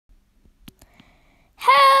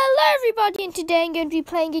everybody, and today I'm going to be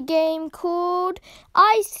playing a game called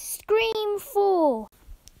Ice Cream 4.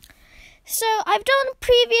 So I've done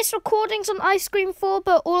previous recordings on Ice Cream 4,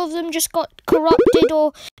 but all of them just got corrupted,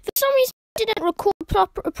 or for some reason I didn't record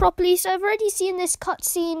properly. So I've already seen this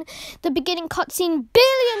cutscene, the beginning cutscene,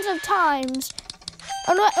 billions of times.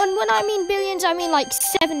 And when I mean billions, I mean like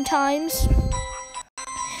 7 times.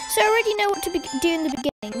 So I already know what to do in the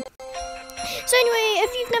beginning. So anyway,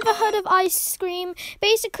 if you've never heard of Ice Cream,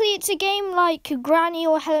 basically it's a game like Granny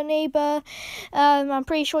or Hello Neighbor. I'm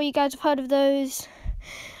pretty sure you guys have heard of those.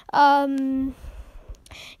 So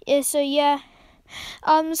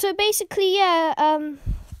basically,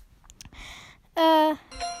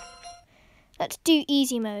 let's do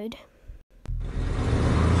easy mode.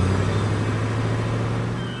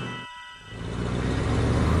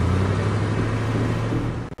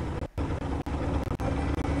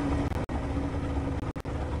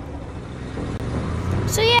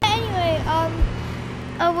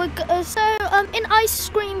 In Ice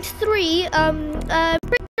Cream 3,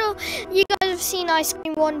 pretty sure you guys have seen Ice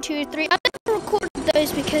Cream 1, 2, 3. I never recorded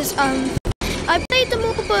those because I played them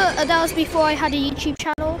all, but that was before I had a YouTube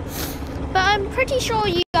channel. But I'm pretty sure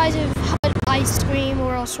you guys have heard of Ice Cream,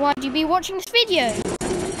 or else why'd you be watching this video?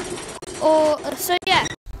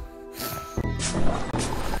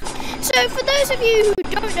 So for those of you who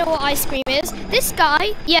don't know what Ice Cream is, this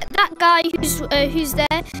guy, that guy who's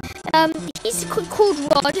there, he's called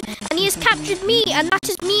Rod, and he has captured me, and that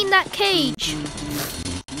is me in that cage.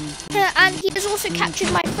 And he has also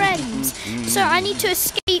captured my friends, so I need to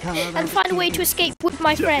escape and find a way to escape with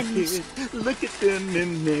my friends. Look at them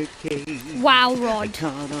in their cage. Wow, Rod.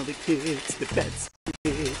 Count all the kids, the best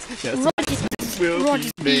kids. Rod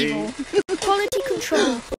is evil. Quality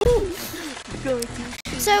control.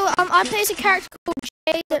 So I play as a character called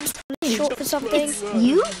Jay, that's probably short for something.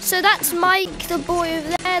 You? So that's Mike, the boy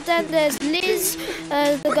over there. Then there's Liz,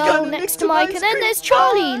 the girl next to Mike, and then there's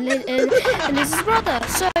Charlie, Liz's brother.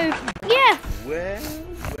 So yeah.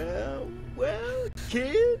 Well,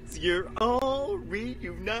 kids, you're all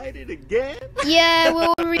reunited again. Yeah, we're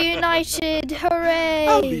all reunited. Hooray!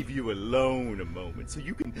 I'll leave you alone a moment so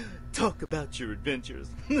you can talk about your adventures.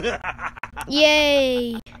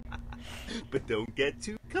 Yay! But don't get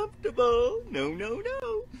too comfortable. No.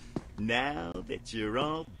 Now that you're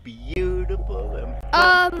all beautiful and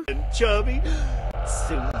plump and chubby,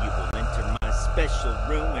 soon you will enter my special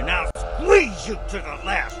room and I'll squeeze you to the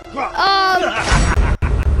last drop.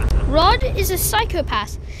 Rod is a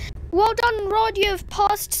psychopath. Well done, Rod. You have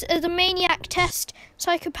passed the maniac test,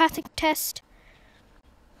 psychopathic test.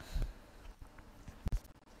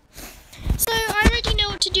 So I already know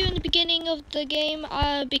what to do in the beginning of the game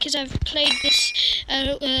because I've played this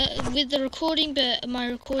with the recording, but my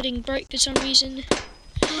recording broke for some reason.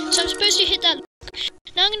 So I'm supposed to hit that lock.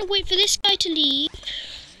 Now I'm going to wait for this guy to leave.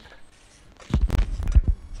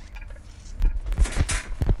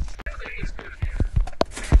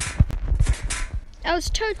 I was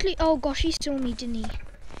totally... Oh gosh, he saw me, didn't he?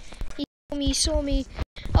 He saw me.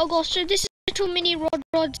 Oh gosh, so this is little mini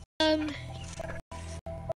Rod's...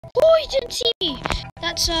 Oh, he didn't see me!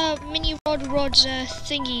 That's mini Rod's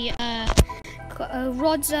thingy.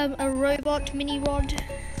 Rod's a robot, mini Rod.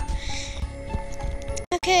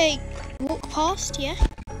 Okay, walk past, yeah?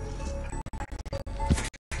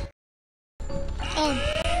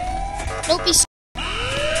 Don't be...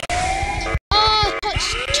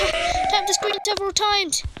 Tap the screen several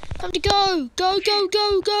times. Time to go! Go!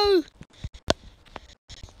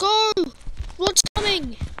 Rod's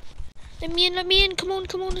coming! Let me in, come on,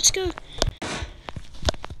 let's go.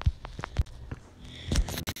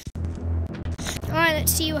 Alright,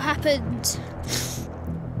 let's see what happens.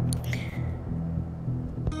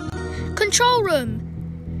 Control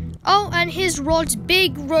room. Oh, and here's Rod's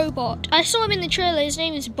big robot. I saw him in the trailer, his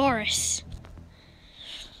name is Boris.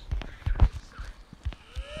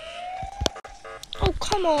 Oh,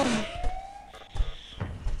 come on.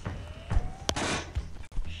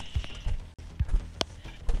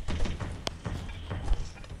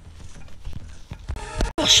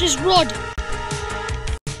 Gosh, there's Rod.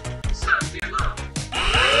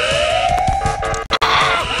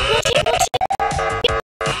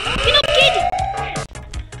 You're not kidding.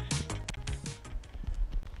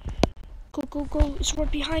 Go. It's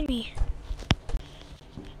Rod behind me.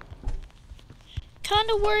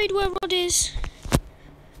 Kinda worried where Rod is.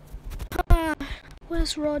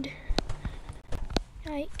 Where's Rod?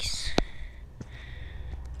 Yikes.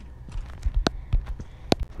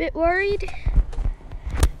 Bit worried.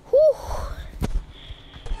 Whew.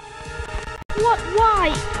 What?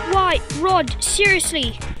 Why? Rod,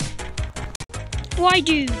 seriously. Why,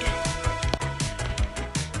 dude?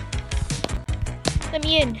 Let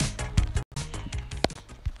me in.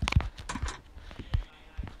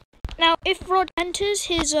 Now, if Rod enters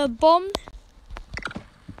his bomb...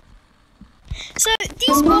 So,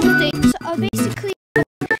 these bomb things are basically...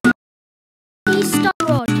 Star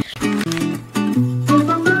Rod. Is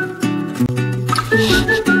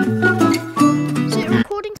it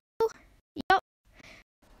recording still? Yup.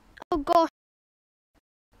 Oh gosh.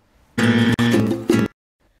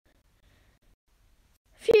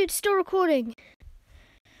 Phew, it's still recording.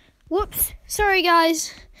 Whoops. Sorry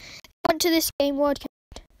guys. On to this game, WordCat.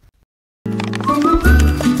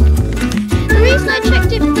 The reason I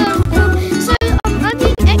checked if I'm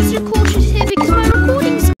being extra cautious here because my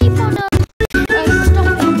recordings keep on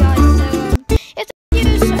stopping, guys. So if the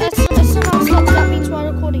video somehow stops, that means my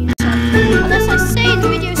recording is stopped. Unless I say the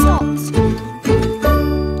video stops.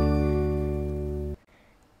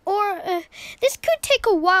 Or this could take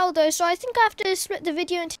a while though, so I think I have to split the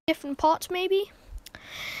video into different parts maybe.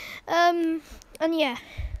 And yeah.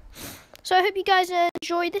 So I hope you guys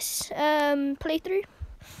enjoy this playthrough.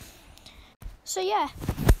 So yeah.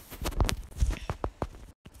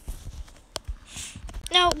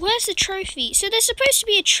 Now, where's the trophy? So there's supposed to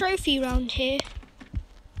be a trophy around here.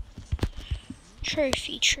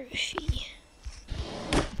 Trophy.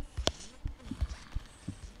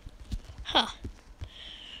 Huh.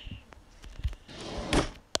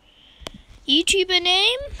 YouTuber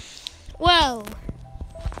name? Well,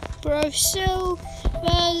 Brosil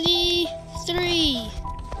Valley 3.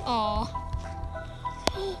 Aww.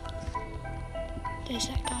 There's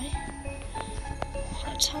that guy.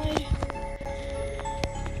 That's high.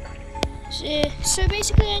 So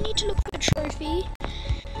basically I need to look for a trophy.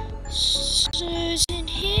 So it's in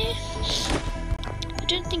here. I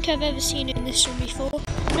don't think I've ever seen it in this room before.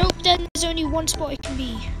 Nope, then there's only one spot it can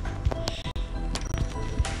be.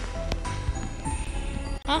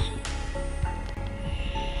 Huh?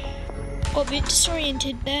 Got a bit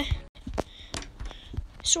disoriented there.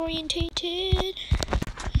 Disorientated.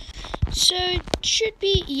 So it should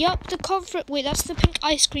be, yup, the comfort. Wait, that's the pink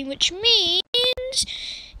ice cream, which means,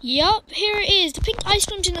 yup, here it is. The pink ice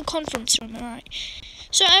cream's in the conference room, alright.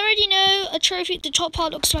 So I already know a trophy at the top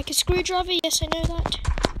part looks like a screwdriver. Yes, I know that.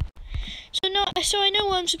 So I know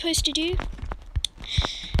what I'm supposed to do.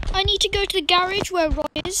 I need to go to the garage where Rod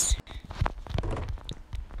is.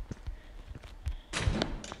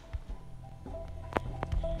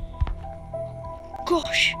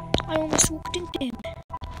 Gosh, I almost walked into him.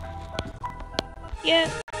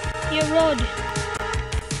 Yeah, Rod.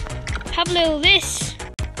 Have a little this.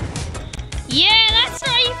 Yeah, that's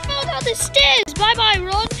right, you fell down the stairs. Bye-bye,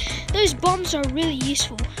 Rod. Those bombs are really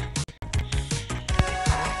useful.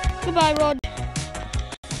 Goodbye, Rod.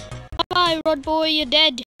 Bye-bye, Rod boy, you're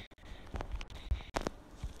dead.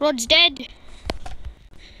 Rod's dead.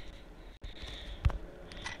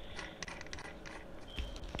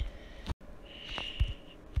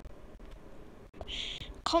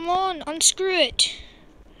 Come on, unscrew it.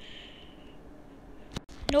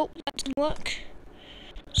 Nope, that didn't work.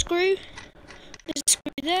 Screw. There's a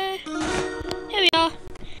screw there. Here we are.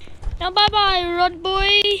 Now bye-bye, Rod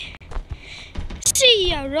boy.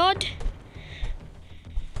 See ya, Rod.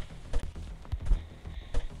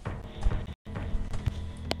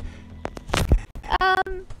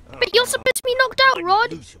 But you're supposed to be knocked out,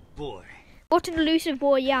 Rod. Elusive boy. What an elusive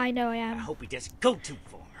boy. Yeah, I know I am. I hope he doesn't go too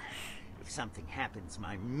far. If something happens,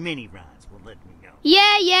 my mini rods will let me know.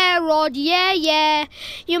 Yeah, Rod. Yeah.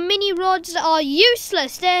 Your mini rods are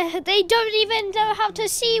useless. They don't even know how to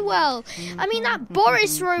see well. I mean, that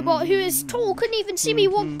Boris robot who is tall couldn't even see me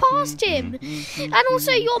walk past him. And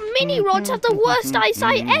also, your mini rods have the worst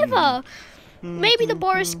eyesight ever. Maybe the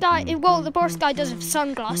Boris guy, well, the Boris guy does have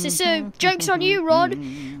sunglasses, so joke's on you, Rod.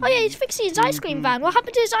 Oh yeah, he's fixing his ice cream van. What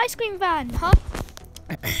happened to his ice cream van, huh?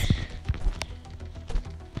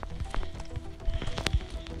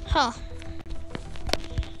 Huh.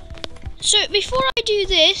 So, before I do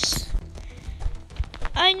this,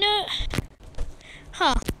 I know...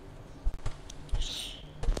 Huh.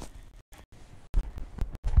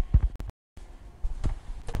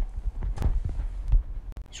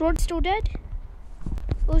 Is Rod still dead?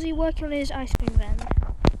 Or is he working on his ice cream van?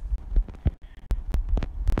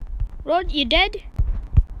 Rod, you dead?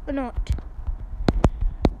 Or not?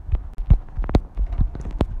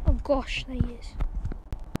 Oh gosh, there he is.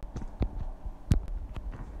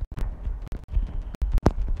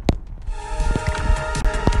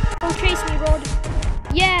 Oh, chase me, Rod.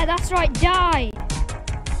 Yeah, that's right, die.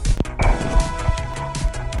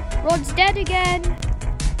 Rod's dead again.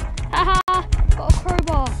 Haha, got a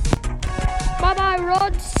crowbar. Bye-bye,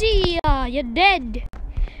 Rod. See ya, you're dead.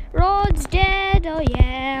 Rod's dead. Oh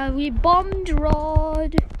yeah, We bombed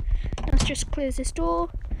Rod. Let's just close this door.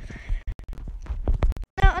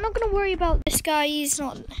 Now, I'm not gonna worry about this guy. He's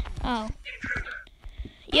not. Oh.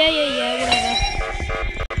 Yeah, whatever.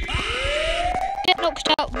 Get knocked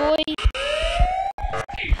out, boy.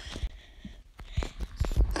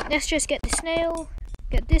 Let's just get the snail.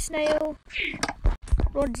 Get this snail.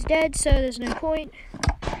 Rod's dead, so there's no point.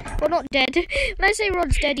 Well, not dead. When I say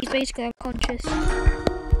Rod's dead, he's basically unconscious.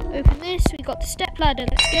 Open this. We got the step ladder.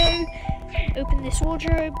 Let's go. Open this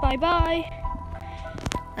wardrobe. Bye-bye.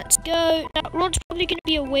 Let's go. Now, Rod's probably going to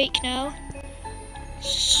be awake now.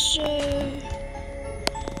 So...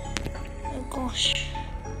 oh, gosh.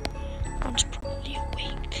 Rod's probably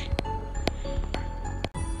awake.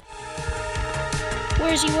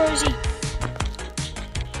 Where is he? Where is he?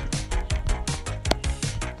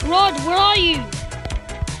 Rod, where are you?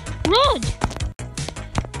 Rod!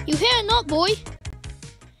 You here or not, boy?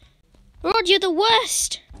 Rod, you're the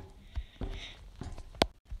worst.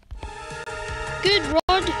 Good,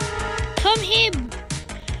 Rod. Come here.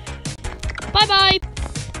 Bye-bye.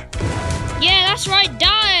 Yeah, that's right.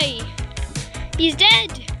 Die. He's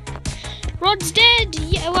dead. Rod's dead.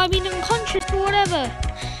 Yeah, well, I mean, unconscious or whatever.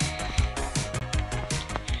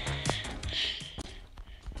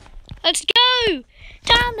 Let's go.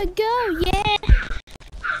 Time to go. Yeah.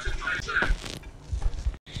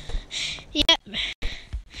 Yep.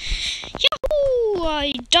 Yahoo!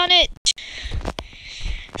 I done it.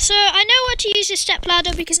 So I know how to use this step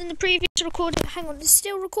ladder because in the previous recording, hang on, it's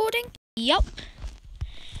still recording? Yup.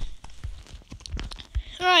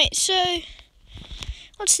 Right, so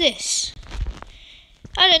what's this?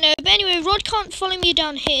 I don't know, but anyway, Rod can't follow me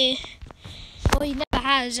down here. Well, he never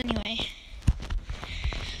has anyway.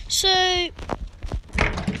 So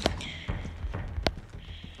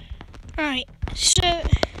right, so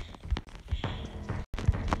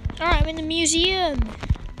I'm in the museum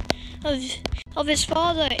of his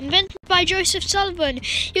father, invented by Joseph Sullivan.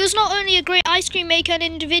 He was not only a great ice cream maker and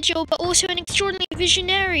individual, but also an extraordinary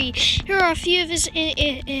visionary. Here are a few of his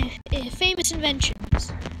famous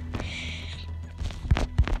inventions.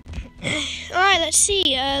 Alright, let's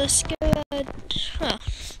see. Let's go.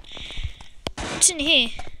 What's in here?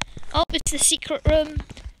 Oh, it's the secret room.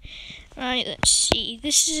 Right, let's see.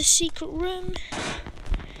 This is a secret room.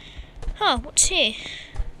 Huh, what's here?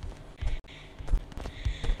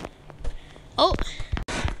 Oh,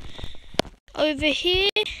 over here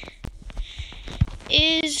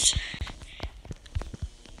is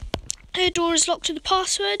her door is locked with the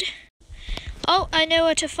password. Oh, I know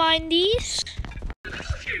where to find these.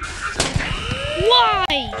 Why?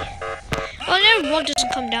 Oh no, Rod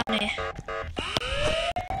doesn't come down here.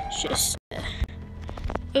 Just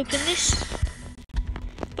open this.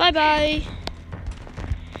 Bye bye.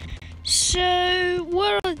 So,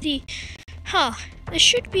 where are the... Huh. There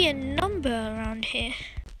should be a number around here.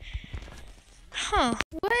 Huh,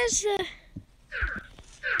 where's the...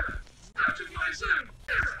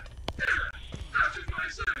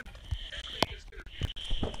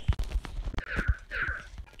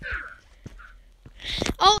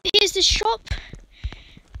 Oh, here's the shop.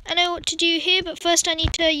 I know what to do here, but first I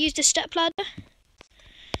need to use the step ladder.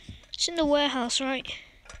 It's in the warehouse, right?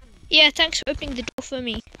 Yeah, thanks for opening the door for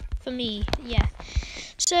me. Yeah.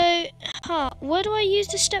 So, where do I use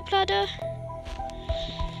the step ladder?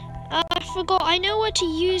 I forgot. I know where to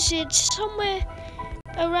use it. Somewhere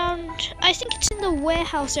around... I think it's in the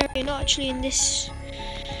warehouse area, not actually in this.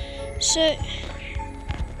 So...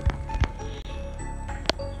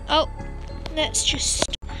 oh, let's just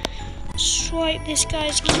swipe this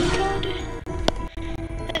guy's keycard.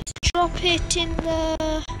 Let's drop it in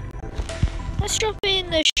the... let's drop it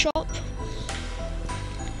in the shop.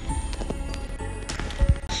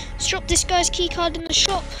 Let's drop this guy's keycard in the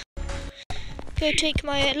shop. Go take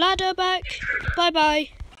my ladder back. Bye bye.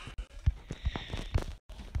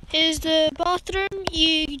 Here's the bathroom.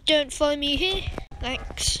 You don't follow me here.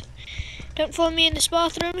 Thanks. Don't follow me in this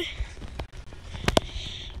bathroom.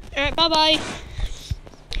 Alright, bye bye.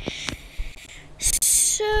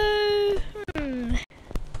 So,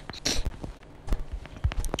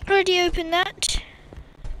 already opened that.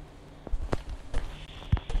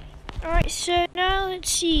 Alright, so now let's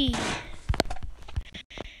see.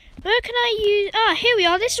 Where can I use... ah, here we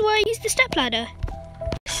are. This is where I use the step ladder.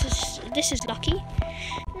 This is lucky.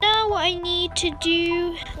 Now what I need to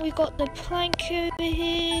do... we've got the plank over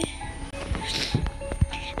here.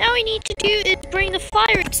 Now we need to do is bring the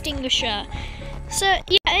fire extinguisher. So,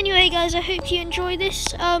 yeah, anyway, guys, I hope you enjoy this.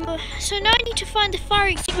 So now I need to find the fire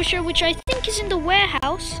extinguisher, which I think is in the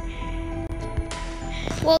warehouse.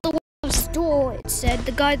 Well, the warehouse door, it said.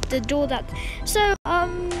 The door that... so,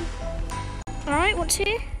 alright, what's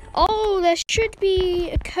here? Oh, there should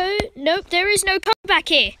be a code. Nope, there is no code back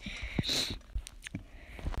here.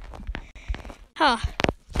 Huh.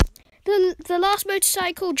 The last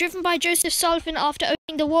motorcycle driven by Joseph Sullivan after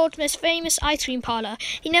opening the world's most famous ice cream parlor.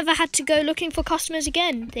 He never had to go looking for customers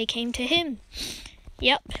again. They came to him.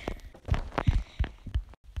 Yep.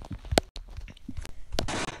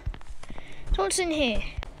 So what's in here?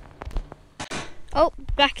 Oh,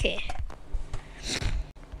 back here.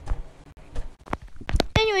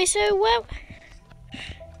 Anyway, so, well...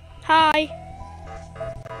 Hi.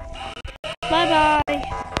 Bye-bye.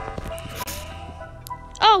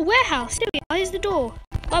 Oh, warehouse. There we are. Here's the door.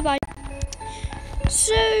 Bye-bye.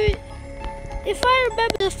 So, if I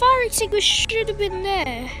remember, the fire extinguisher should have been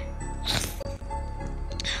there.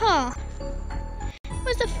 Huh.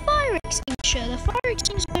 Where's the fire extinguisher? The fire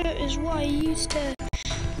extinguisher is what I used to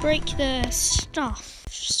break the stuff.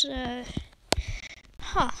 So,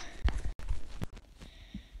 huh.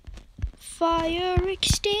 Fire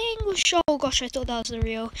extinguisher. Oh gosh, I thought that was the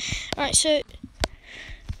real. Alright, so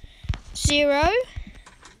 0.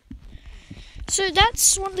 So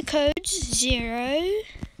that's one of the codes. 0.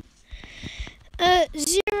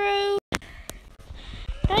 0. Can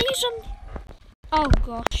I use some? Oh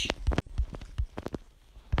gosh.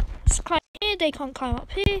 Let's climb here. They can't climb up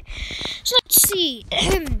here. So let's see.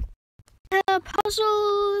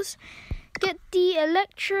 Puzzles. Get the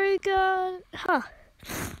electro gun. Huh.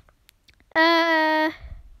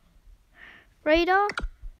 Radar.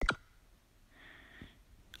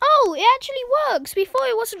 Oh, it actually works. Before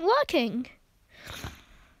it wasn't working.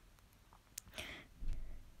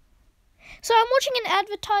 So I'm watching an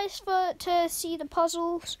advertisement to see the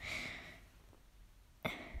puzzles.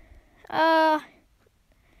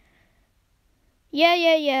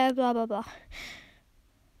 Yeah, blah, blah, blah.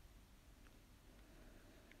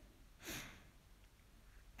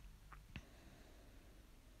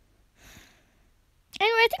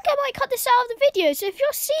 Anyway, I think I might cut this out of the video. So if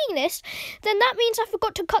you're seeing this, then that means I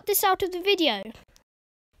forgot to cut this out of the video.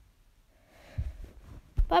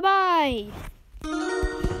 Bye-bye.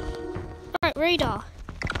 Alright, radar.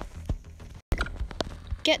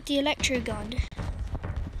 Get the electro gun.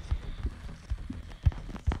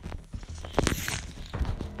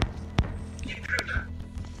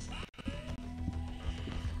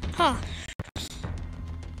 Huh.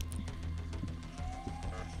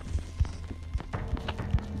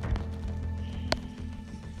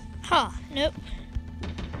 Huh, nope.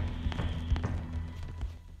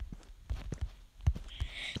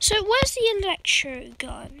 So where's the electro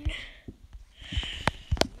gun?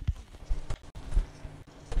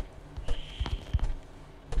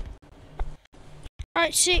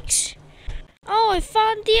 Alright, 6. Oh, I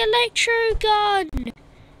found the electro gun!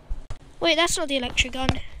 Wait, that's not the electro gun.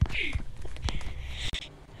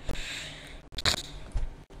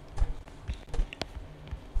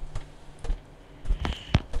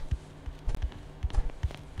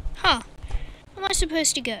 Huh. Where am I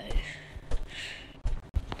supposed to go?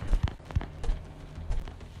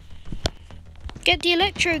 Get the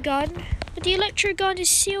electro gun, but the electro gun is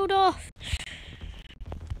sealed off.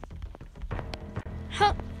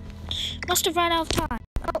 Huh. Must have run out of time.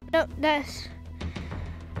 Oh, no, there's...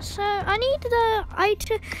 So, I need the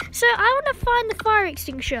item... So, I want to find the fire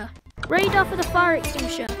extinguisher. Radar for the fire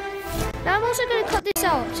extinguisher. Now, I'm also going to cut this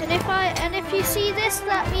out. And if you see this,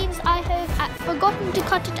 that means I have forgotten to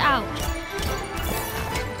cut it out.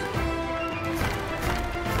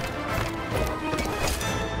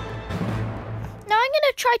 Now, I'm going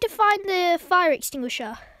to try to find the fire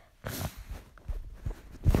extinguisher.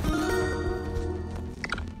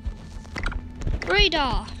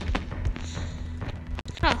 Radar.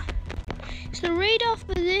 Huh. So the radar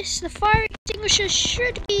for this, the fire extinguisher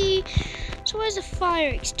should be... So where's the fire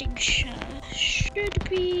extinguisher? Should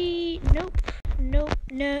be... Nope. Nope.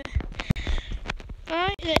 No.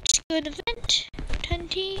 Alright, let's go to vent.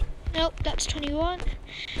 20. Nope, that's 21.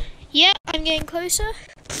 Yeah, I'm getting closer.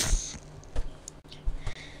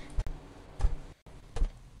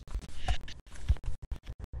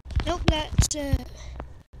 Nope, that's...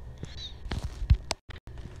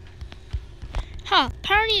 Huh,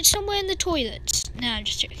 apparently it's somewhere in the toilets. No, I'm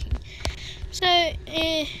just joking. So,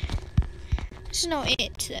 this is not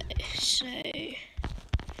it though, so...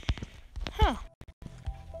 Huh.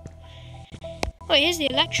 Oh, here's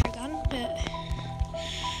the electric gun, but...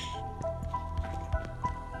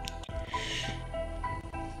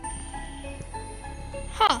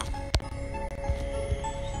 Huh.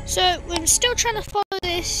 So, we're still trying to follow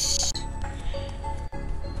this...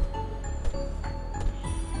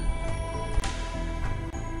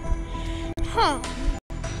 Huh.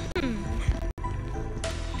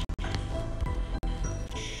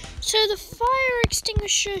 So the fire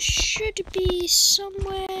extinguisher should be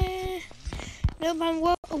somewhere. No,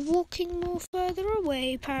 I'm walking more further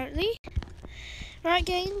away apparently. Right,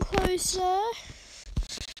 getting closer.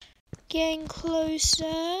 Getting closer.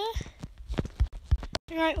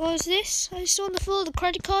 Right, what was this? I saw on the floor the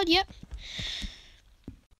credit card, yep.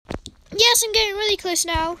 Yes, I'm getting really close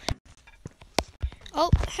now. Oh,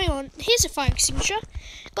 hang on. Here's a fire extinguisher.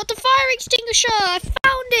 Got the fire extinguisher! I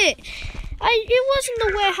found it! It was in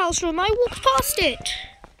the warehouse room. I walked past it.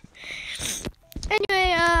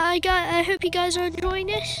 Anyway, I hope you guys are enjoying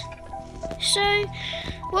this. So,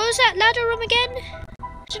 what was that ladder room again?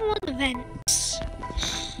 I didn't want the vents.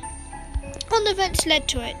 One of the vents led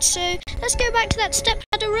to it. So, let's go back to that step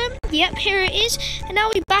ladder room. Yep, here it is. And now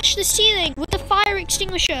we bash the ceiling with the fire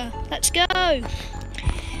extinguisher. Let's go.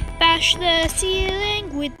 Bash the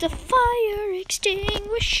ceiling with the fire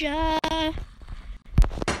extinguisher.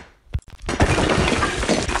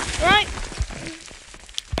 Right.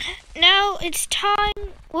 Now it's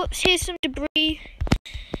time. Whoops, here's some debris. You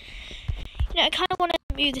know, I kind of want to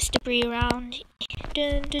move this debris around.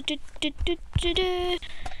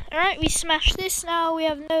 Alright, we smashed this. Now we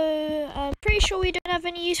have no... I'm pretty sure we don't have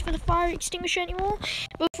any use for the fire extinguisher anymore.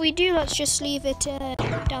 But if we do, let's just leave it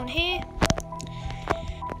down here.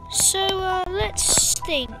 So, let's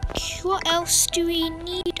think. What else do we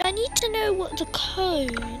need? I need to know what the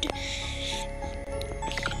code...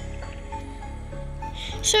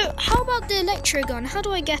 So, how about the electro gun? How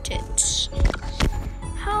do I get it?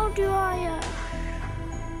 How do I,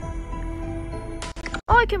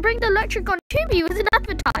 Oh, I can bring the electric gun to me with an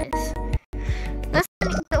advertise.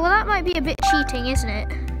 Well, that might be a bit cheating, isn't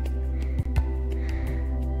it?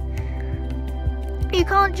 You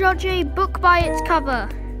can't judge a book by its cover.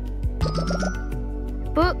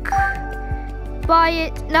 Book by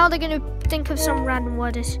it. Now they're going to think of some random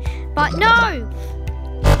word. But no!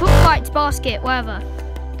 Book by its basket, whatever.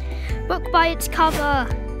 Book by its cover.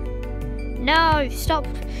 No, stop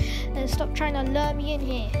trying to lure me in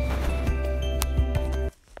here.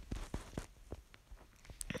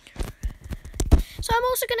 So I'm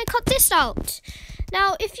also going to cut this out.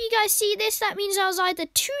 Now, if you guys see this, that means I was either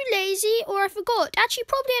too lazy or I forgot. Actually,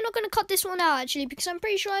 probably I'm not going to cut this one out, actually, because I'm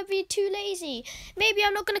pretty sure I'd be too lazy. Maybe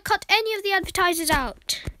I'm not going to cut any of the advertisers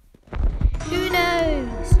out. Who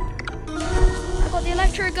knows? I got the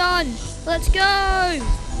electro gun. Let's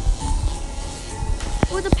go.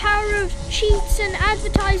 With the power of cheats and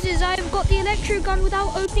advertisers, I have got the electro gun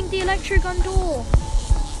without opening the electro gun door.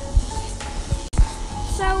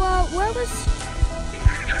 So, where was...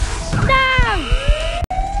 No!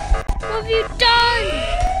 What have you done?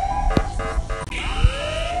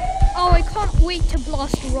 Oh, I can't wait to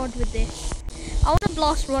blast Rod with this. I want to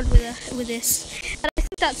blast Rod with this. And I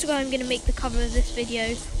think that's why I'm going to make the cover of this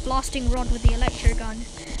video. Blasting Rod with the electro gun.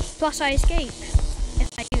 Plus I escape. If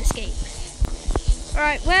I do escape.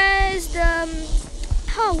 Alright, where's the...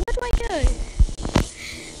 Oh, where do I go?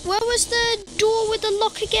 Where was the door with the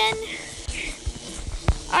lock again?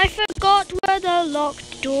 I forgot where the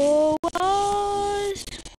locked door was.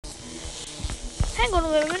 Hang on a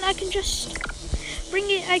moment, I can just... bring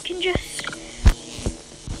it, I can just...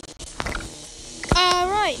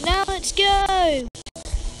 Alright, now let's go!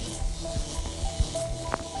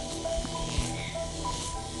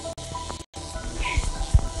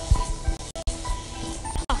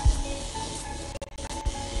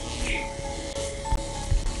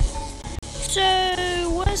 So,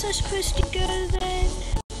 where's I supposed to go then?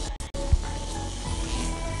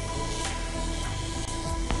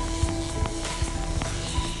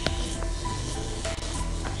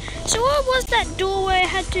 So what was that door where I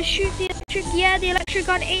had to shoot the electric? Yeah, the electric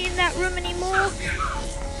gun ain't in that room anymore.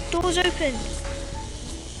 Door's open.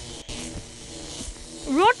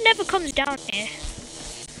 Rod never comes down here.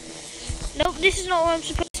 Nope, this is not where I'm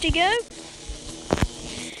supposed to go.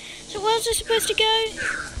 So where was I supposed to go?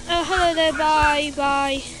 Oh, hello there, bye.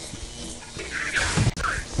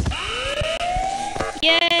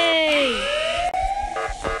 Yay!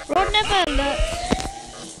 Rod never alerts.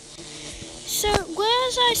 So,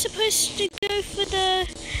 where's I supposed to go for the...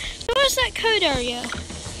 So, where's that code area?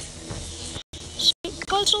 So,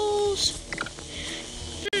 puzzles...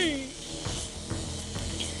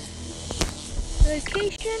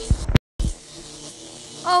 Location...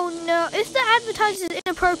 Oh no, if the advertiser is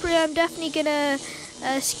inappropriate, I'm definitely gonna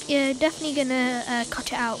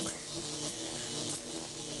cut it out.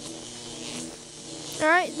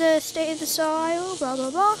 Alright, the state of the soil, blah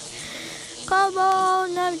blah blah. Come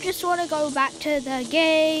on, I just want to go back to the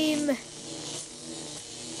game.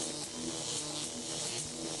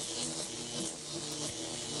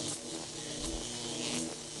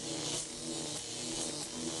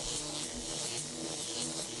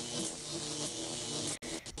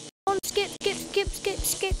 skip,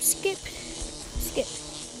 skip, skip, skip, skip.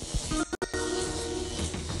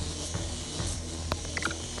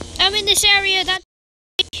 I'm in this area. That.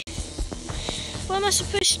 Where am I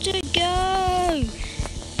supposed to go?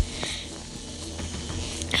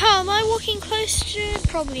 How am I walking close to?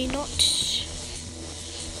 Probably not.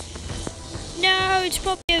 No, it's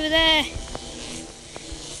probably over there.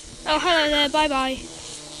 Oh, hello there. Bye bye.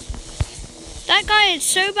 That guy had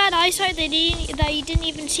so bad eyesight that he didn't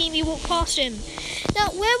even see me walk past him. Now,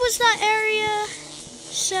 where was that area?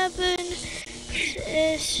 7.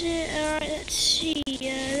 Alright, let's see.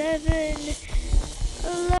 11.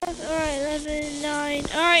 11. Alright, 11, 9.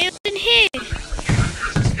 Alright, it was in here.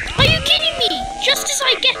 Are you kidding me? Just as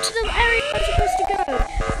I get to the area I'm supposed to go,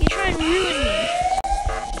 you try and ruin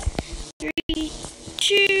me. 3,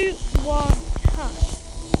 2, 1.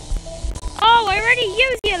 Oh, I already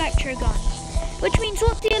used the electro gun. Which means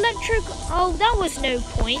what's the electro... Oh, that was no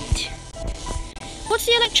point. What's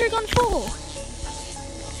the electro gun for?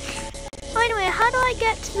 Anyway, how do I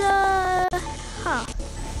get the...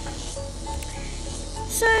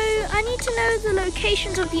 So, I need to know the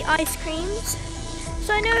locations of the ice creams.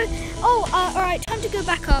 So I know... Oh, alright, time to go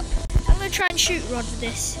back up. I'm going to try and shoot Rod with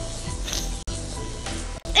this.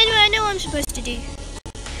 Anyway, I know what I'm supposed to do.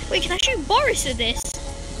 Wait, can I shoot Boris with this?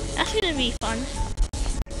 That's going to be fun.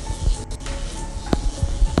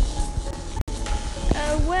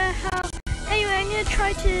 How? Anyway, I'm going to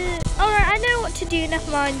try to... Alright, I know what to do.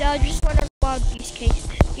 Never mind. I'll just run a wild goose chase.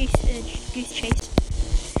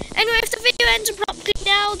 Anyway, if the video ends abruptly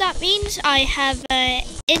now, that means I have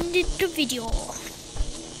ended the video.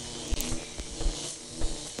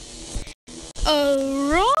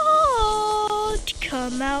 Alright,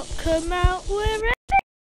 come out wherever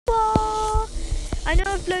you are. I know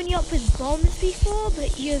I've blown you up with bombs before,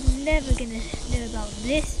 but you're never gonna know about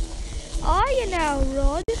this. Are you now,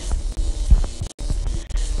 Rod?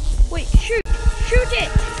 Wait, shoot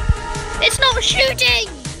it! It's not shooting!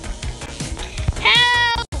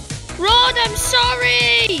 Help! Rod, I'm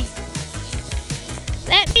sorry!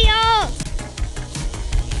 Let me up!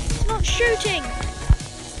 It's not shooting!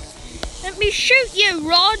 Let me shoot you,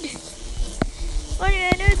 Rod! Well,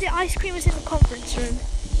 anyway, I know the ice cream is in the conference room.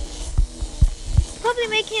 Probably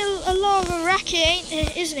making a lot of a racket, ain't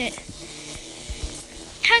it? Isn't it?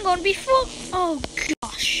 Hang on, before... Oh,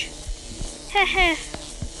 gosh. Heh.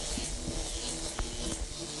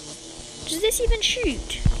 Does this even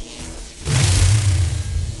shoot?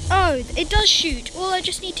 Oh, it does shoot. All I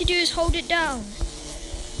just need to do is hold it down.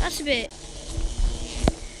 That's a bit...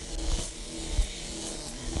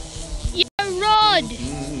 Yo, Rod!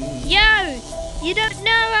 Yo! You don't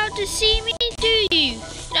know how to see me, do you?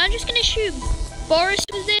 I'm just gonna shoot Boris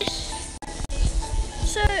with this.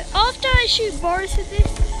 So, after I shoot Boris with this...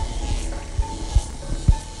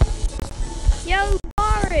 Yo,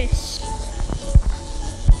 Boris!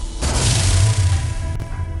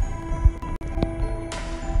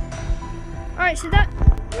 Alright, so that...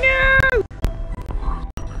 No!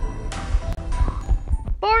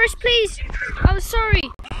 Boris, please! I'm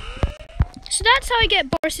sorry. So that's how I get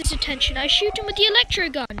Boris's attention. I shoot him with the electro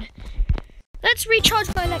gun. Let's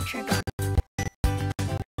recharge my electro gun.